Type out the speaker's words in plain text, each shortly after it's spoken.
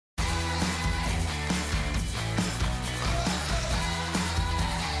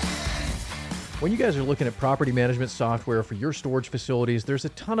When you guys are looking at property management software for your storage facilities, there's a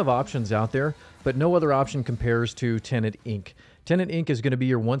ton of options out there, but no other option compares to Tenant Inc. Tenant Inc. is going to be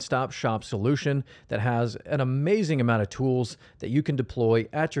your one-stop shop solution that has an amazing amount of tools that you can deploy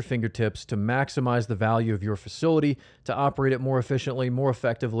at your fingertips to maximize the value of your facility, to operate it more efficiently, more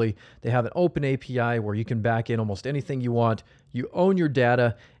effectively. They have an open API where you can back in almost anything you want. You own your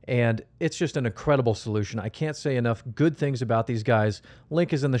data, and it's just an incredible solution. I can't say enough good things about these guys.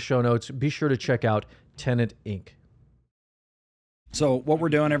 Link is in the show notes. Be sure to check out Tenant Inc. So what we're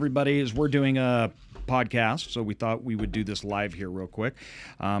doing, everybody, is we're doing a podcast. So we thought we would do this live here real quick.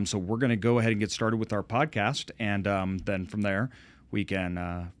 So we're going to go ahead and get started with our podcast. And then from there, we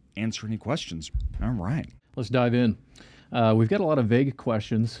can answer any questions. All right. Let's dive in. We've got a lot of vague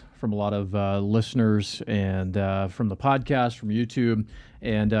questions from a lot of listeners and from the podcast, from YouTube.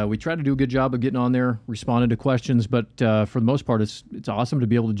 And we try to do a good job of getting on there, responding to questions. But for the most part, it's awesome to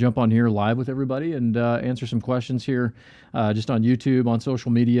be able to jump on here live with everybody and answer some questions here just on YouTube, on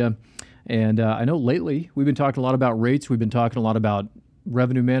social media. And I know lately we've been talking a lot about rates. We've been talking a lot about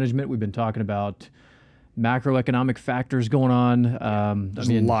revenue management. We've been talking about macroeconomic factors going on. There's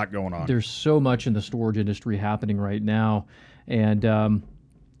a lot going on. There's so much in the storage industry happening right now. And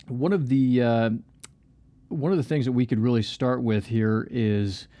one of the things that we could really start with here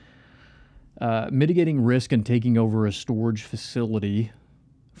is mitigating risk and taking over a storage facility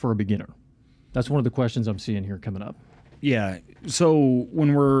for a beginner. That's one of the questions I'm seeing here coming up. Yeah. So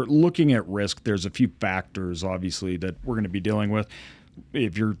when we're looking at risk, there's a few factors, obviously, that we're going to be dealing with.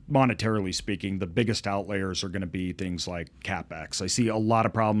 If you're monetarily speaking, the biggest outliers are going to be things like CapEx. I see a lot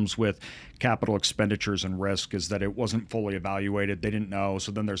of problems with capital expenditures and risk is that it wasn't fully evaluated. They didn't know.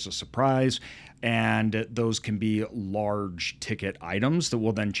 So then there's a surprise. And those can be large ticket items that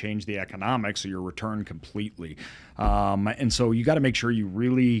will then change the economics of your return completely. And so you got to make sure you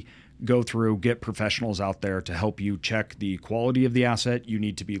really go through, get professionals out there to help you check the quality of the asset. You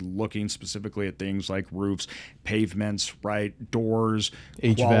need to be looking specifically at things like roofs, pavements, right? Doors,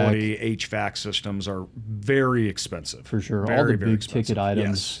 HVAC. Quality, HVAC systems are very expensive. For sure. Very, all the very big expensive. ticket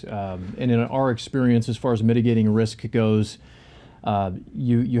items. Yes. And in our experience, as far as mitigating risk goes,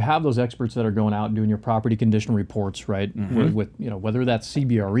 you have those experts that are going out and doing your property condition reports, right? Mm-hmm. With whether that's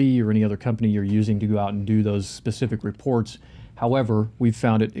CBRE or any other company you're using to go out and do those specific reports. However, we've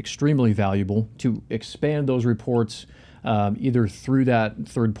found it extremely valuable to expand those reports either through that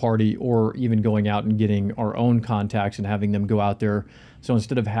third party or even going out and getting our own contacts and having them go out there. So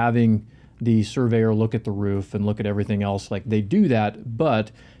instead of having the surveyor look at the roof and look at everything else, like they do that,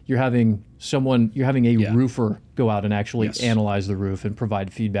 but you're having a roofer go out and actually analyze the roof and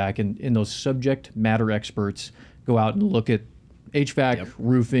provide feedback. And those subject matter experts go out and look at HVAC,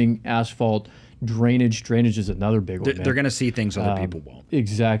 roofing, asphalt, drainage. Drainage is another big one. They're going to see things other people won't.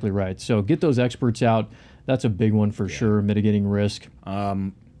 Exactly right. So get those experts out. That's a big one for sure, mitigating risk.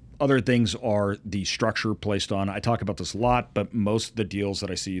 Other things are the structure placed on. I talk about this a lot, but most of the deals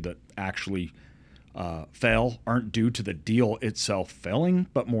that I see that actually fail aren't due to the deal itself failing,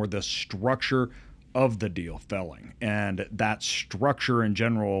 but more the structure of the deal failing. And that structure in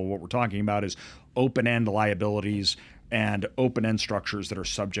general, what we're talking about is open-end liabilities and open-end structures that are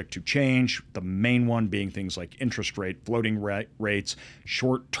subject to change. The main one being things like interest rate, floating rates,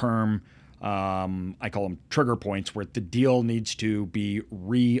 short-term, I call them trigger points, where the deal needs to be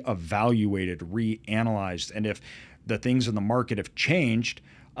reevaluated, reanalyzed. And if the things in the market have changed,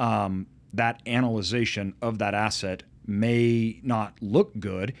 that analyzation of that asset may not look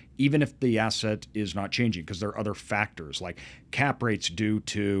good, even if the asset is not changing, because there are other factors like cap rates due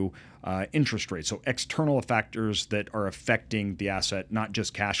to interest rates. So external factors that are affecting the asset, not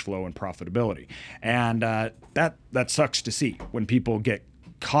just cash flow and profitability. And that sucks to see when people get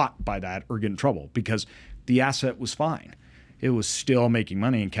caught by that or get in trouble, because the asset was fine. It was still making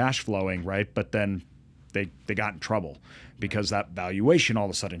money and cash flowing, right? But then they got in trouble because that valuation all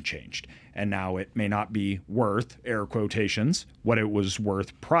of a sudden changed. And now it may not be worth, air quotations, what it was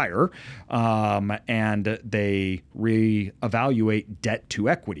worth prior. And they reevaluate debt to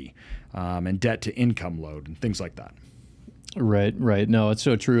equity and debt to income load and things like that. Right. No, it's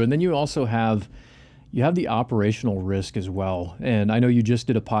so true. And then you also have the operational risk as well. And I know you just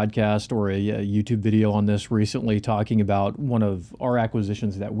did a podcast or a YouTube video on this recently talking about one of our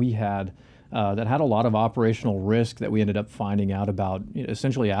acquisitions that we had that had a lot of operational risk that we ended up finding out about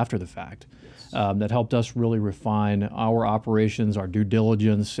essentially after the fact. That helped us really refine our operations, our due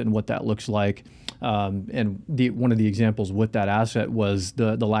diligence, and what that looks like. And one of the examples with that asset was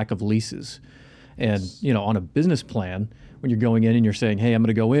the lack of leases. And on a business plan, when you're going in and you're saying, hey, I'm going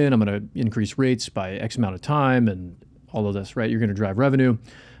to go in, I'm going to increase rates by X amount of time and all of this, right? You're going to drive revenue.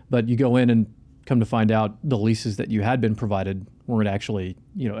 But you go in and come to find out the leases that you had been provided weren't actually,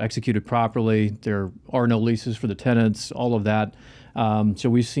 executed properly. There are no leases for the tenants, all of that. So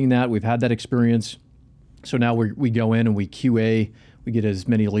we've seen that. We've had that experience. So now we go in and we QA. We get as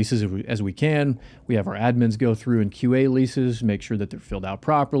many leases as we can. We have our admins go through and QA leases, make sure that they're filled out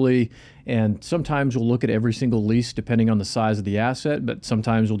properly. And sometimes we'll look at every single lease depending on the size of the asset, but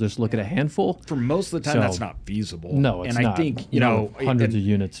sometimes we'll just look at a handful. For most of the time, that's not feasible. No, it's not. And I think, hundreds of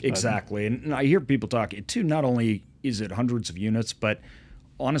units. Exactly. And I hear people talk, too, not only is it hundreds of units, but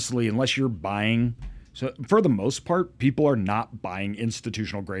honestly, unless you're buying... So for the most part, people are not buying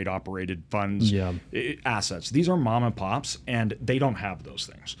institutional grade operated funds assets. These are mom and pops, and they don't have those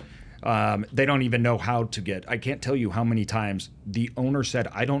things. They don't even know how to get. I can't tell you how many times the owner said,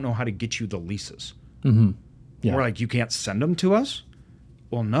 "I don't know how to get you the leases." Mm-hmm. Yeah. We're like, "You can't send them to us?"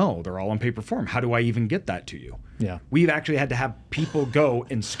 Well, no, they're all in paper form. How do I even get that to you? Yeah. We've actually had to have people go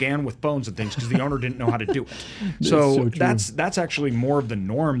and scan with phones and things because the owner didn't know how to do it. So that's actually more of the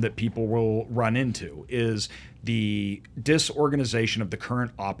norm that people will run into is the disorganization of the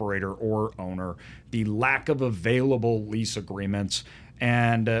current operator or owner, the lack of available lease agreements,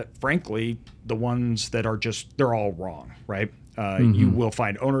 and frankly, the ones that are they're all wrong, right? You will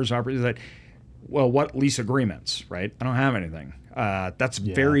find owners, operators that, well, what lease agreements, right? I don't have anything. That's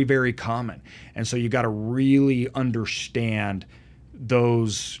very, very common. And so you got to really understand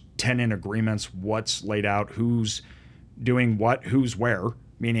those tenant agreements, what's laid out, who's doing what, who's where,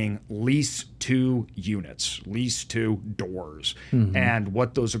 meaning lease to units, lease to doors, and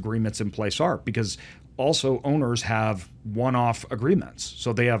what those agreements in place are. Because also owners have one-off agreements.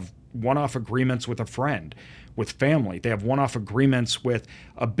 So they have one-off agreements with a friend, with family. They have one-off agreements with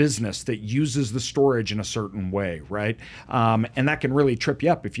a business that uses the storage in a certain way, right? And that can really trip you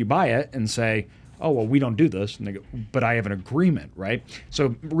up if you buy it and say, oh, well, we don't do this, and they go, but I have an agreement, right?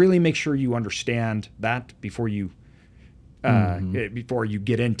 So really make sure you understand that before you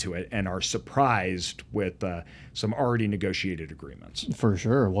get into it and are surprised with some already negotiated agreements. For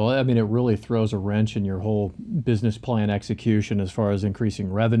sure. Well, I mean, it really throws a wrench in your whole business plan execution as far as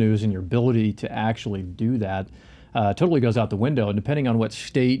increasing revenues, and your ability to actually do that totally goes out the window. And depending on what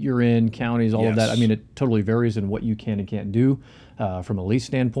state you're in, counties, all of that, I mean, it totally varies in what you can and can't do from a lease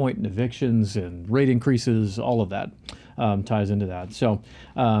standpoint, and evictions and rate increases, all of that ties into that. So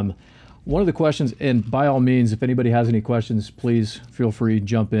one of the questions, and by all means, if anybody has any questions, please feel free to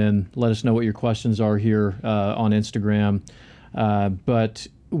jump in. Let us know what your questions are here on Instagram. But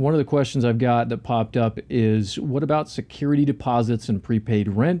one of the questions I've got that popped up is, what about security deposits and prepaid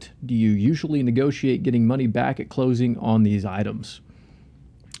rent? Do you usually negotiate getting money back at closing on these items?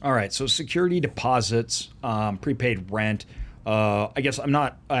 All right, so security deposits, prepaid rent. I guess I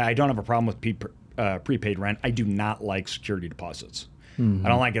don't have a problem with prepaid rent. I do not like security deposits. I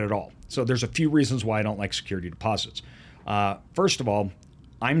don't like it at all. So there's a few reasons why I don't like security deposits. First of all,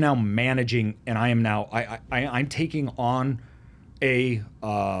 I'm now managing, and I'm taking on a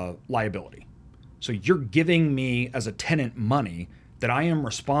liability. So you're giving me as a tenant money that I am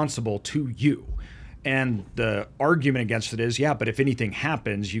responsible to you. And the argument against it is, yeah, but if anything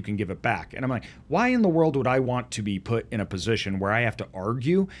happens, you can give it back. And I'm like, why in the world would I want to be put in a position where I have to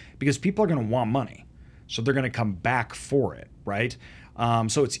argue? Because people are going to want money. So they're going to come back for it, right?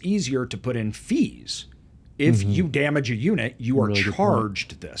 So it's easier to put in fees. If you damage a unit, you are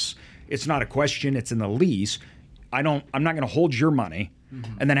charged this. It's not a question, it's in the lease. I'm not going to hold your money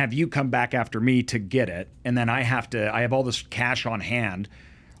and then have you come back after me to get it. And then I have all this cash on hand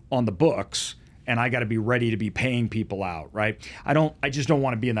on the books, and I got to be ready to be paying people out, right? I just don't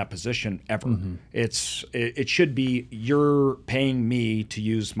want to be in that position ever. It should be, you're paying me to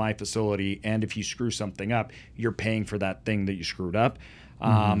use my facility, and if you screw something up, you're paying for that thing that you screwed up,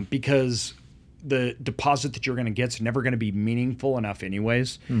 because the deposit that you're going to get is never going to be meaningful enough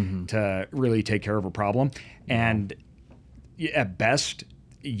anyways to really take care of a problem. And at best,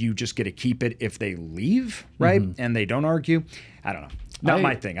 you just get to keep it if they leave, right? And they don't argue. I don't know. Not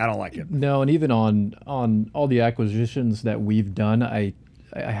my thing. I don't like it. No, and even on all the acquisitions that we've done, I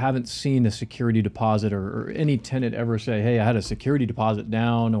haven't seen a security deposit or any tenant ever say, hey, I had a security deposit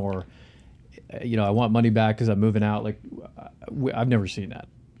down, or, I want money back because I'm moving out. Like, I've never seen that.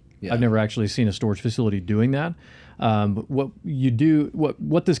 Yeah. I've never actually seen a storage facility doing that. What you do,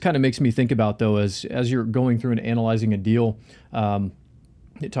 what this kind of makes me think about, though, is as you're going through and analyzing a deal,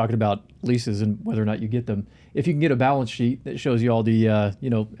 talking about leases and whether or not you get them, if you can get a balance sheet that shows you all the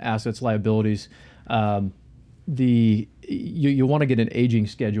assets, liabilities, you want to get an aging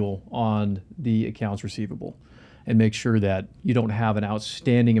schedule on the accounts receivable and make sure that you don't have an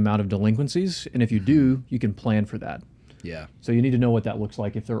outstanding amount of delinquencies. And if you do, you can plan for that. Yeah. So you need to know what that looks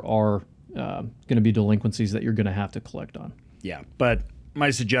like if there are going to be delinquencies that you're going to have to collect on. Yeah, but my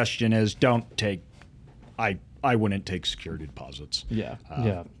suggestion is don't take. I wouldn't take security deposits. Yeah,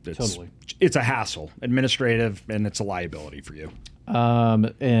 totally. It's a hassle, administrative, and it's a liability for you.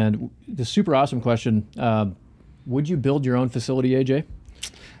 And the super awesome question: would you build your own facility, AJ?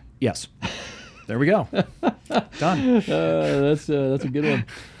 Yes. There we go. Done. That's a good one.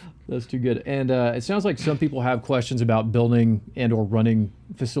 That's too good. And it sounds like some people have questions about building and or running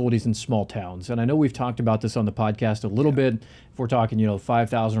facilities in small towns. And I know we've talked about this on the podcast a little bit. If we're talking,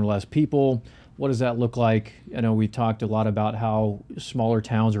 5,000 or less people, what does that look like? I know we talked a lot about how smaller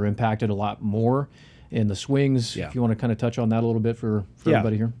towns are impacted a lot more in the swings. Yeah. If you want to kind of touch on that a little bit for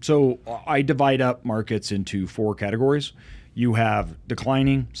everybody here. So I divide up markets into 4 categories. You have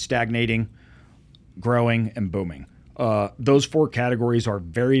declining, stagnating, growing, and booming. Those 4 categories are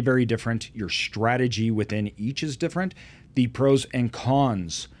very, very different. Your strategy within each is different. The pros and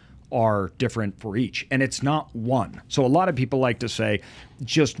cons are different for each, and it's not one. So a lot of people like to say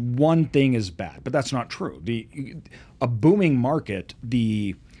just one thing is bad, but that's not true. A booming market,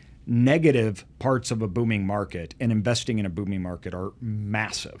 the negative parts of a booming market and investing in a booming market are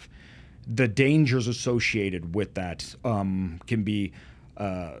massive. The dangers associated with that can be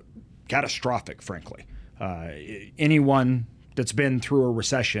catastrophic, frankly. Anyone that's been through a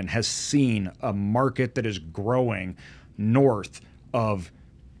recession has seen a market that is growing north of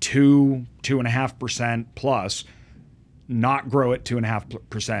 2.5% plus not grow at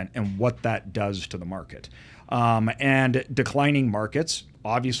 2.5%, and what that does to the market. And declining markets,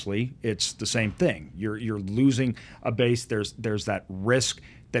 obviously, it's the same thing. You're losing a base. There's that risk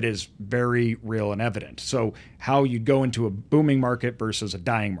that is very real and evident. So how you go into a booming market versus a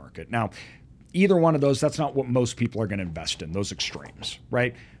dying market. Now, either one of those, that's not what most people are going to invest in, those extremes,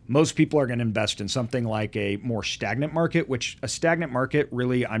 right? Most people are going to invest in something like a more stagnant market, which a stagnant market,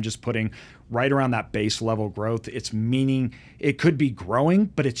 really, I'm just putting right around that base level growth. It's meaning it could be growing,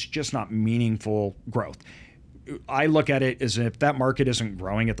 but it's just not meaningful growth. I look at it as if that market isn't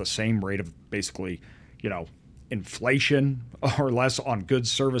growing at the same rate of basically, inflation or less on goods,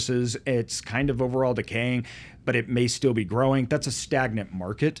 services. It's kind of overall decaying, but it may still be growing. That's a stagnant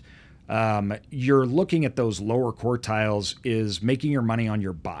market. You're looking at those lower quartiles is making your money on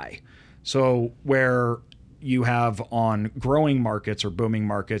your buy. So where you have on growing markets or booming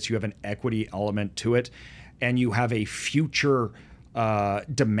markets, you have an equity element to it, and you have a future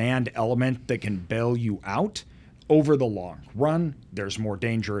demand element that can bail you out over the long run. There's more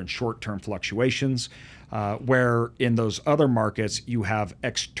danger in short-term fluctuations, where in those other markets you have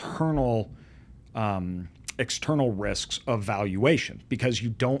external risks of valuation because you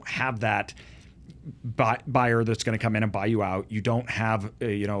don't have that buyer that's going to come in and buy you out. You don't have,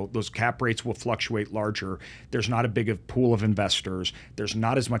 those cap rates will fluctuate larger. There's not a big pool of investors. There's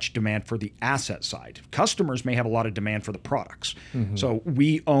not as much demand for the asset side. Customers may have a lot of demand for the products. Mm-hmm. So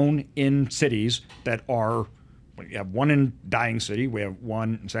we own in cities that are, we have one in dying city, we have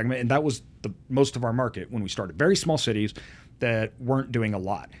one segment, and that was most of our market when we started. Very small cities that weren't doing a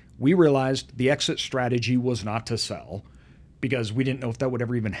lot. We realized the exit strategy was not to sell because we didn't know if that would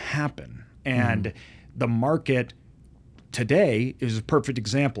ever even happen. And the market today is a perfect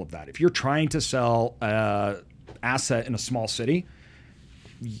example of that. If you're trying to sell an asset in a small city,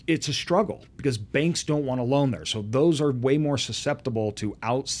 it's a struggle because banks don't want to loan there. So those are way more susceptible to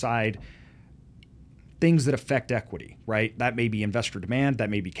outside things that affect equity, right? That may be investor demand, that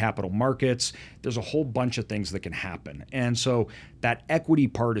may be capital markets. There's a whole bunch of things that can happen. And so that equity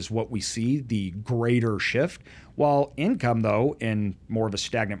part is what we see, the greater shift, while income, though, in more of a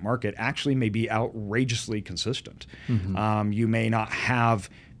stagnant market actually may be outrageously consistent. Mm-hmm. You may not have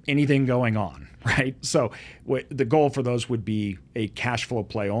anything going on, right? So the goal for those would be a cash flow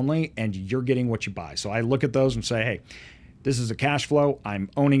play only, and you're getting what you buy. So I look at those and say, hey, this is a cash flow.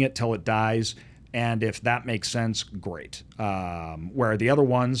 I'm owning it till it dies. And if that makes sense, great. Where the other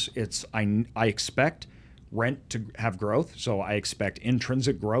ones, I expect rent to have growth. So I expect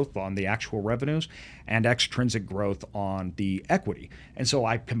intrinsic growth on the actual revenues and extrinsic growth on the equity. And so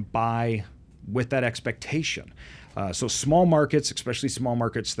I can buy with that expectation. So small markets, especially small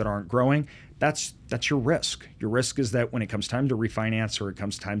markets that aren't growing, that's your risk. Your risk is that when it comes time to refinance or it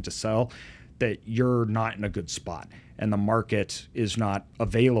comes time to sell, that you're not in a good spot and the market is not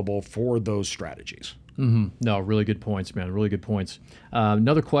available for those strategies. Mm-hmm. No, really good points, man. Really good points.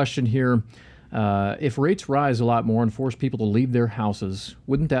 Another question here. If rates rise a lot more and force people to leave their houses,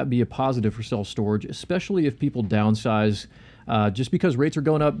 wouldn't that be a positive for self-storage, especially if people downsize? Just because rates are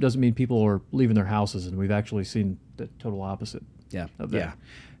going up doesn't mean people are leaving their houses, and we've actually seen the total opposite of that. Yeah.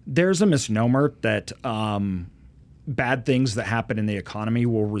 There's a misnomer that bad things that happen in the economy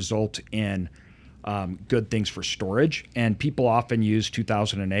will result in good things for storage. And people often use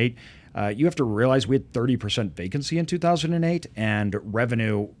 2008. You have to realize we had 30% vacancy in 2008 and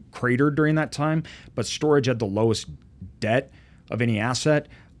revenue cratered during that time, but storage had the lowest debt of any asset.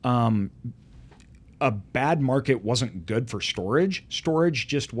 A bad market wasn't good for storage. Storage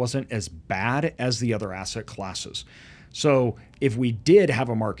just wasn't as bad as the other asset classes. So if we did have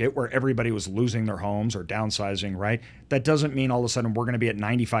a market where everybody was losing their homes or downsizing, right, that doesn't mean all of a sudden we're going to be at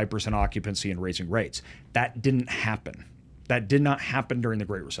 95% occupancy and raising rates. That didn't happen. That did not happen during the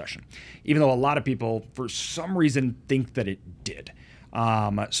Great Recession, even though a lot of people, for some reason, think that it did.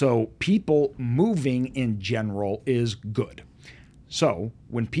 So people moving in general is good. So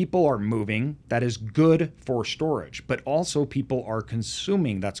when people are moving, that is good for storage, but also people are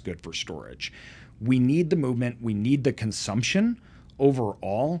consuming, that's good for storage. We need the movement, we need the consumption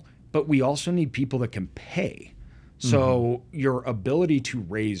overall, but we also need people that can pay. So your ability to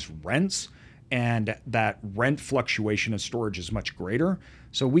raise rents and that rent fluctuation in storage is much greater.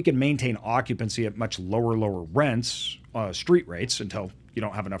 So we can maintain occupancy at much lower rents, street rates, until you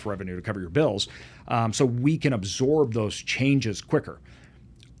don't have enough revenue to cover your bills. So we can absorb those changes quicker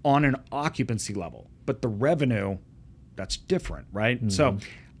on an occupancy level. But the revenue, that's different, right? So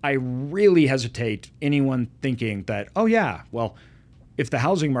I really hesitate anyone thinking that, oh yeah, well, if the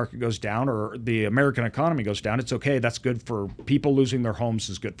housing market goes down or the American economy goes down, it's okay. That's good for people losing their homes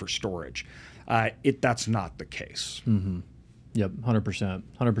is good for storage. That's not the case. Yep, 100%.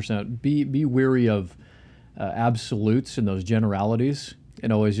 100%. Be wary of absolutes and those generalities,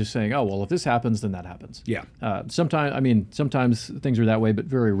 and always just saying, oh, well, if this happens, then that happens. Yeah. Sometimes things are that way, but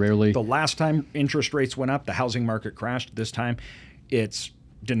very rarely. The last time interest rates went up, the housing market crashed. This time, it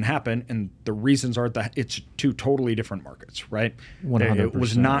didn't happen, and the reasons are that it's two totally different markets, right? 100%. It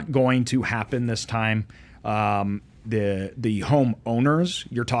was not going to happen this time. The home owners,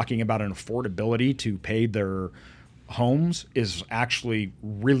 you're talking about an affordability to pay their homes is actually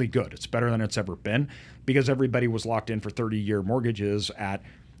really good. It's better than it's ever been because everybody was locked in for 30-year mortgages at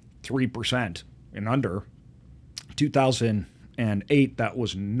 3% and under. 2008, that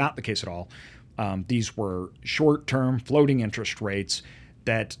was not the case at all. These were short-term floating interest rates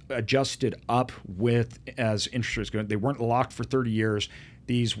that adjusted up with as interest rates go. They weren't locked for 30 years.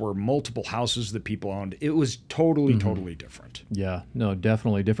 These were multiple houses that people owned. It was totally different. Yeah, no,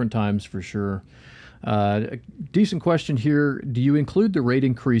 definitely different times for sure. A decent question here. Do you include the rate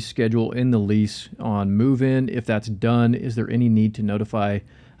increase schedule in the lease on move-in? If that's done, is there any need to notify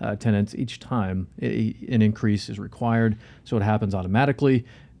tenants each time an increase is required so it happens automatically?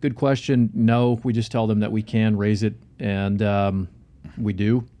 Good question. No, we just tell them that we can raise it, and we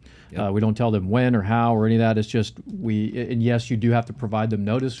do. Yep. We don't tell them when or how or any of that. It's just and yes, you do have to provide them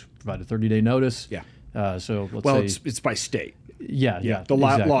notice, provide a 30-day notice. Yeah. So let's say it's by state. Yeah. The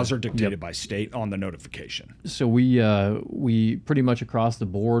exactly. laws are dictated by state on the notification. So we pretty much across the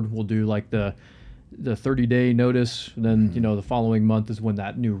board will do like the 30-day notice. Then the following month is when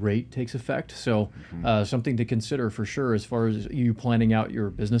that new rate takes effect. So something to consider for sure as far as you planning out your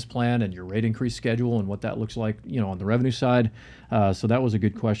business plan and your rate increase schedule and what that looks like on the revenue side. So that was a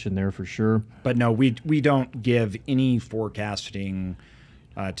good question there for sure. But no, we don't give any forecasting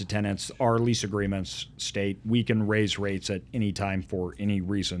to tenants. Our lease agreements state we can raise rates at any time for any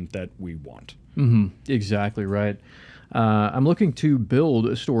reason that we want. Exactly right. I'm looking to build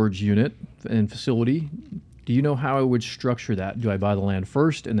a storage unit and facility. Do you know how I would structure that? Do I buy the land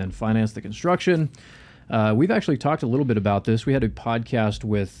first and then finance the construction? We've actually talked a little bit about this. We had a podcast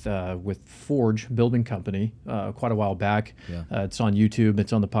with Forge Building Company quite a while back. Yeah. It's on YouTube.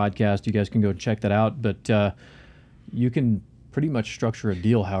 It's on the podcast. You guys can go check that out. But you can pretty much structure a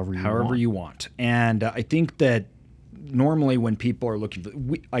deal however you want. And I think that normally when people are looking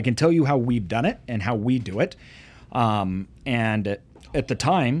for, I can tell you how we've done it and how we do it. And at the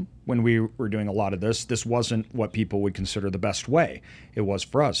time when we were doing a lot of this wasn't what people would consider the best way. It was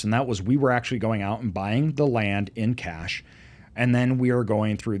for us. And that was, we were actually going out and buying the land in cash. And then we are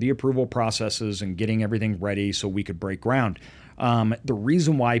going through the approval processes and getting everything ready so we could break ground. The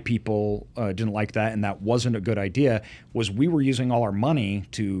reason why people didn't like that and that wasn't a good idea was we were using all our money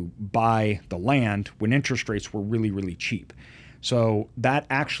to buy the land when interest rates were really, really cheap. So that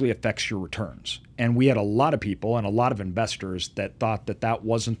actually affects your returns. And we had a lot of people and a lot of investors that thought that that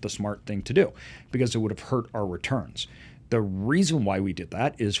wasn't the smart thing to do because it would have hurt our returns. The reason why we did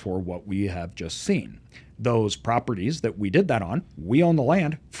that is for what we have just seen. Those properties that we did that on, we own the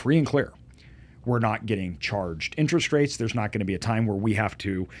land free and clear. We're not getting charged interest rates. There's not going to be a time where we have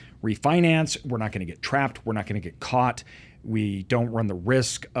to refinance. We're not going to get trapped. We're not going to get caught. We don't run the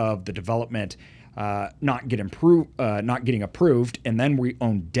risk of the development not getting approved, and then we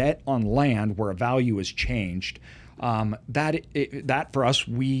own debt on land where a value has changed. That for us,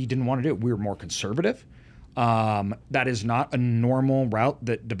 we didn't want to do it. We were more conservative. That is not a normal route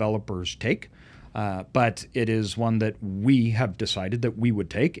that developers take, but it is one that we have decided that we would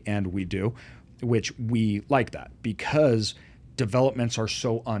take, and we do, which we like that because developments are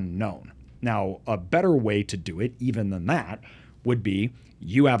so unknown. Now, a better way to do it, even than that, would be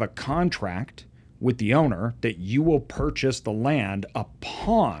you have a contract with the owner that you will purchase the land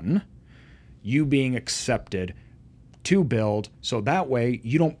upon you being accepted to build, so that way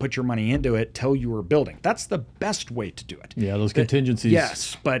you don't put your money into it till you are building. That's the best way to do it. Yeah, those contingencies.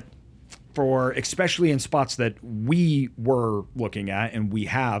 Yes, but for especially in spots that we were looking at and we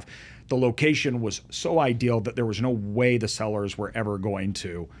have, the location was so ideal that there was no way the sellers were ever going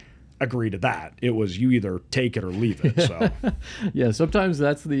to agree to that. It was you either take it or leave it. So yeah, sometimes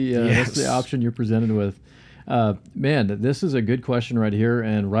that's the option you're presented with. Man, this is a good question right here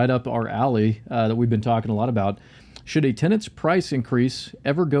and right up our alley that we've been talking a lot about. Should a tenant's price increase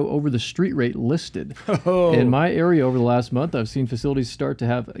ever go over the street rate listed? Oh. In my area over the last month, I've seen facilities start to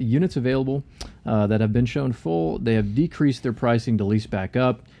have units available that have been shown full. They have decreased their pricing to lease back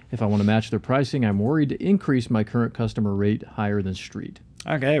up. If I want to match their pricing, I'm worried to increase my current customer rate higher than street.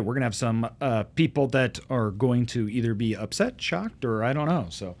 Okay, we're going to have some people that are going to either be upset, shocked, or I don't know.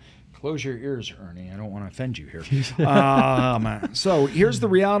 So close your ears, Ernie. I don't want to offend you here. So here's the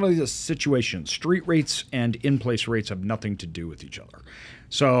reality of the situation. Street rates and in-place rates have nothing to do with each other.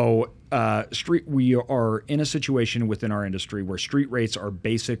 So we are in a situation within our industry where street rates are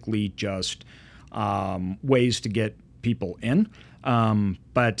basically just ways to get people in.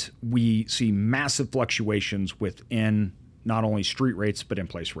 But we see massive fluctuations within not only street rates, but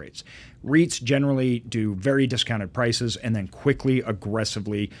in-place rates. REITs generally do very discounted prices and then quickly,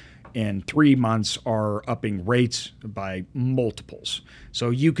 aggressively, in 3 months are upping rates by multiples. So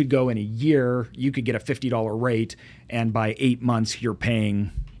you could go in a year, you could get a $50 rate, and by 8 months you're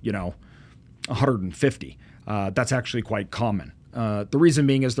paying, $150. That's actually quite common. The reason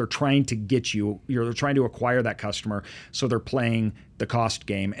being is they're trying to get you, they're trying to acquire that customer, so they're playing the cost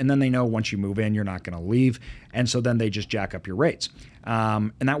game, and then they know once you move in, you're not going to leave, and so then they just jack up your rates.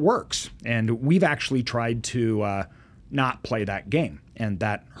 And that works. And we've actually tried to not play that game, and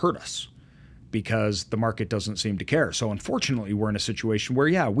that hurt us because the market doesn't seem to care. So unfortunately, we're in a situation where,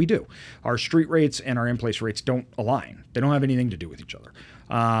 yeah, we do. Our street rates and our in-place rates don't align. They don't have anything to do with each other.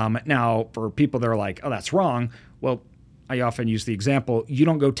 Now, for people that are like, oh, that's wrong, well, I often use the example, you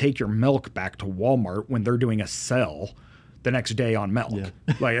don't go take your milk back to Walmart when they're doing a sale the next day on milk. Yeah.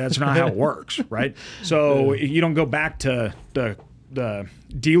 Like, that's not how it works, right? So you don't go back to the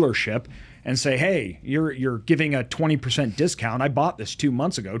dealership and say, hey, you're giving a 20% discount. I bought this 2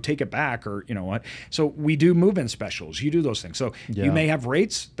 months ago. Take it back, or you know what. So we do move-in specials. You do those things. So you may have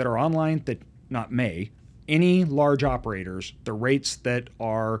rates that are online that, not may, any large operators, the rates that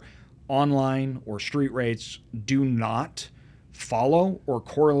are online or street rates do not follow or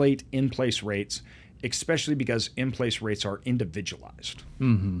correlate in-place rates, especially because in-place rates are individualized.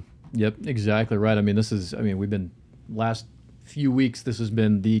 Mm-hmm. Yep, exactly right. I mean, we've been last few weeks, this has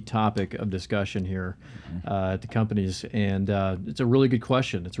been the topic of discussion here at the companies, and it's a really good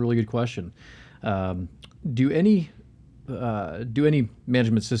question. Do any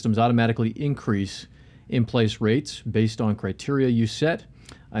management systems automatically increase in-place rates based on criteria you set?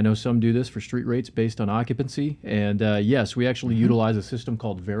 I know some do this for street rates based on occupancy, and yes, we actually utilize a system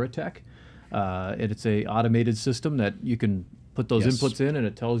called Veritech. And it's a automated system that you can put those inputs in, and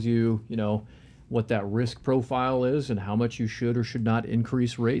it tells you, what that risk profile is and how much you should or should not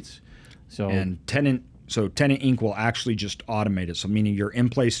increase rates. And Tenant Inc. will actually just automate it. So meaning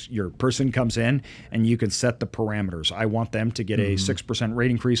your person comes in and you can set the parameters. I want them to get a 6%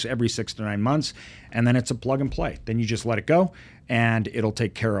 rate increase every 6 to 9 months, and then it's a plug and play. Then you just let it go and it'll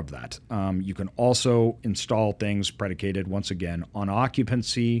take care of that. You can also install things predicated, once again, on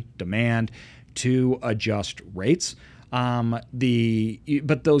occupancy, demand, to adjust rates.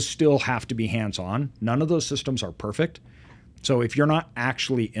 But those still have to be hands-on. None of those systems are perfect. So if you're not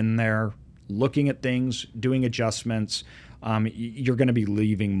actually in there looking at things, doing adjustments, you're going to be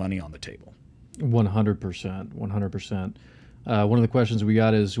leaving money on the table. 100%. 100%. One of the questions we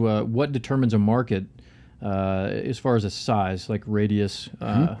got is what determines a market as far as a size, like radius?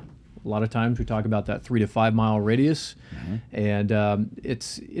 A lot of times we talk about that 3 to 5 mile radius, and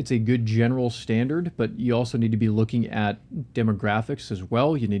it's a good general standard, but you also need to be looking at demographics as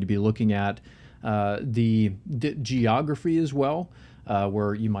well. You need to be looking at the geography as well,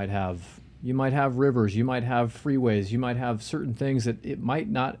 where you might have You might have rivers, you might have freeways, you might have certain things that it might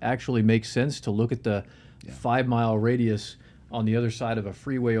not actually make sense to look at the 5 mile radius on the other side of a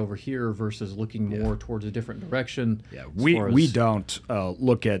freeway over here versus looking more towards a different direction. Yeah, we don't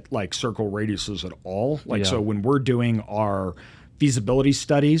look at like circle radiuses at all. Like, so when we're doing our feasibility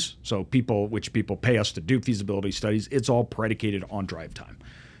studies, so people pay us to do feasibility studies, it's all predicated on drive time,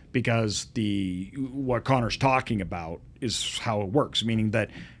 because what Connor's talking about is how it works, meaning that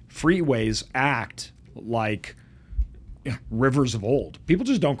freeways act like rivers of old. People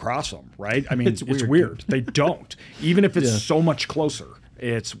just don't cross them, right? I mean, it's weird. They don't, even if it's so much closer.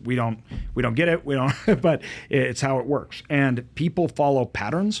 We don't get it. We don't, but it's how it works. And people follow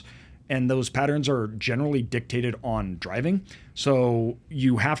patterns, and those patterns are generally dictated on driving. So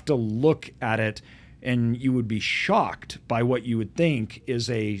you have to look at it, and you would be shocked by what you would think is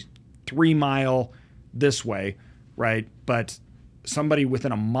a 3 mile this way, right? But somebody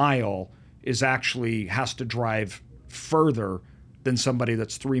within a mile has to drive further than somebody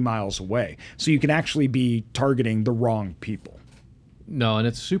that's 3 miles away. So you can actually be targeting the wrong people. No, and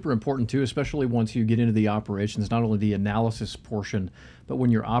it's super important too, especially once you get into the operations, not only the analysis portion, but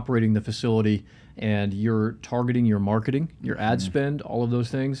when you're operating the facility and you're targeting your marketing, your ad spend, all of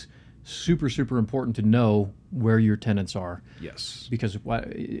those things, super, super important to know where your tenants are. Yes. Because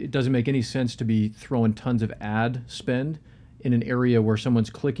it doesn't make any sense to be throwing tons of ad spend in an area where someone's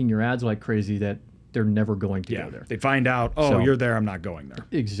clicking your ads like crazy that they're never going to go there. They find out, you're there, I'm not going there.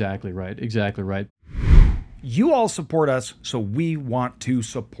 Exactly right. Exactly right. You all support us, so we want to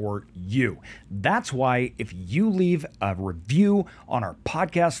support you. That's why if you leave a review on our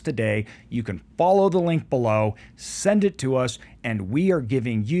podcast today, you can follow the link below, send it to us, and we are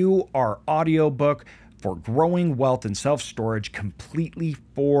giving you our audiobook for Growing Wealth and Self-Storage completely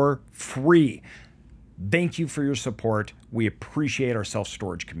for free. Thank you for your support. We appreciate our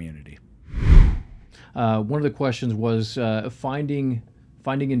self-storage community. One of the questions was finding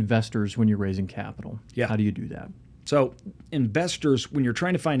investors when you're raising capital. Yeah. How do you do that? So investors, when you're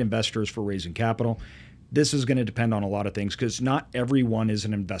trying to find investors for raising capital, this is going to depend on a lot of things, because not everyone is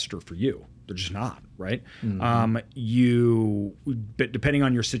an investor for you. They're just not, right? But depending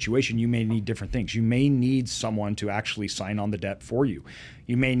on your situation, you may need different things. You may need someone to actually sign on the debt for you.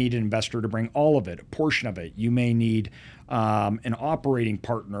 You may need an investor to bring all of it, a portion of it. You may need an operating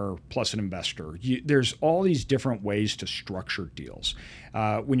partner plus an investor. There's all these different ways to structure deals.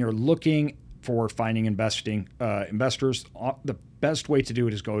 When you're looking for finding investors, the best way to do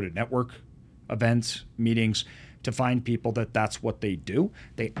it is go to network events, meetings, to find people that's what they do.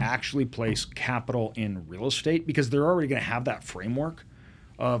 They actually place capital in real estate because they're already going to have that framework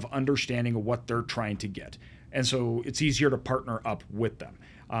of understanding of what they're trying to get. And so it's easier to partner up with them.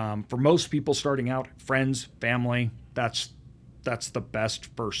 For most people starting out, friends, family, that's the best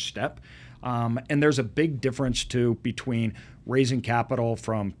first step. And there's a big difference too between raising capital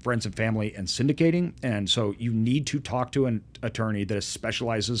from friends and family and syndicating. And so you need to talk to an attorney that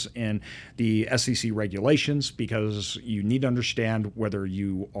specializes in the SEC regulations, because you need to understand whether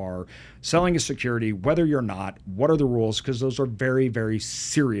you are selling a security, whether you're not, what are the rules, because those are very, very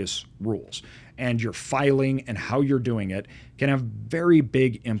serious rules. And your filing and how you're doing it can have very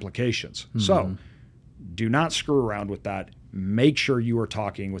big implications. So do not screw around with that. Make sure you are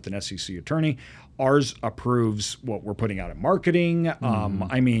talking with an SEC attorney. Ours approves what we're putting out in marketing.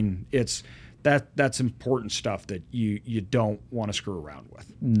 I mean, that's important stuff that you don't want to screw around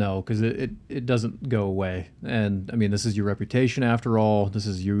with. No, because it doesn't go away. And I mean, this is your reputation after all. This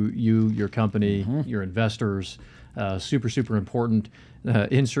is your company, your investors. Super, super important.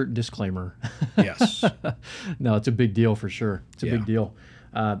 Insert disclaimer. Yes. No, it's a big deal for sure. It's a big deal.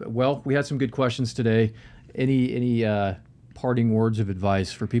 Well, we had some good questions today. Any parting words of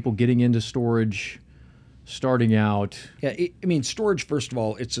advice for people getting into storage, starting out? Yeah, I mean, storage, first of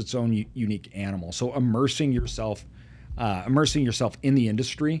all, it's its own unique animal. So immersing yourself in the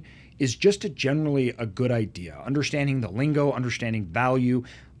industry is just generally a good idea. Understanding the lingo, understanding value,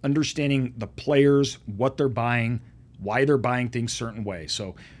 understanding the players, what they're buying, why they're buying things certain ways.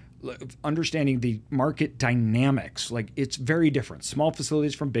 So understanding the market dynamics, like it's very different. Small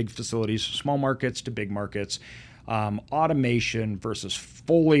facilities from big facilities, small markets to big markets, automation versus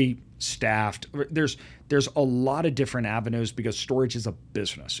fully staffed. There's a lot of different avenues because storage is a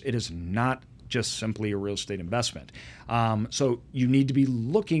business. It is not just simply a real estate investment. So you need to be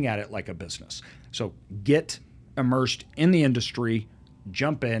looking at it like a business. So get immersed in the industry,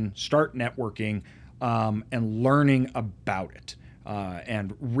 jump in, start networking, and learning about it.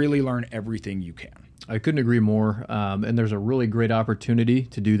 And really learn everything you can. I couldn't agree more. And there's a really great opportunity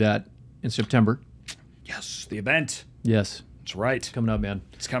to do that in September. Yes, the event. Yes. That's right. Coming up, man.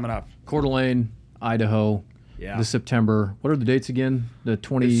 It's coming up. Coeur d'Alene, Idaho. Yeah. This September. What are the dates again? The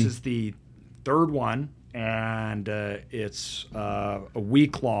 20. This is the third one, and it's a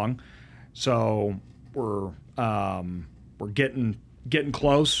week long. So we're getting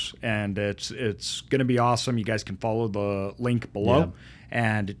close, and it's going to be awesome. You guys can follow the link below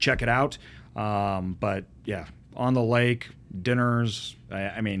and check it out. But yeah, on the lake, dinners.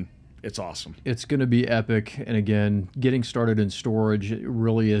 I mean, it's awesome. It's going to be epic. And again, getting started in storage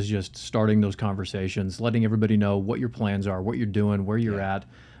really is just starting those conversations, letting everybody know what your plans are, what you're doing, where you're at.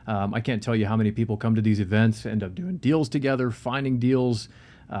 I can't tell you how many people come to these events, end up doing deals together, finding deals.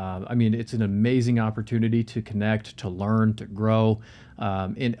 I mean, it's an amazing opportunity to connect, to learn, to grow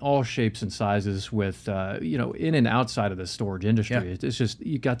in all shapes and sizes with, in and outside of the storage industry. Yeah. It's just,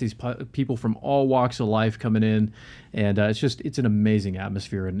 you got these people from all walks of life coming in, and it's an amazing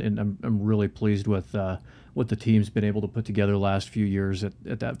atmosphere. And I'm really pleased with what the team's been able to put together the last few years at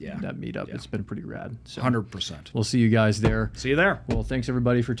that meetup. Yeah. It's been pretty rad. So 100%. we'll see you guys there. See you there. Well, thanks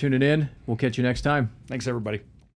everybody for tuning in. We'll catch you next time. Thanks, everybody.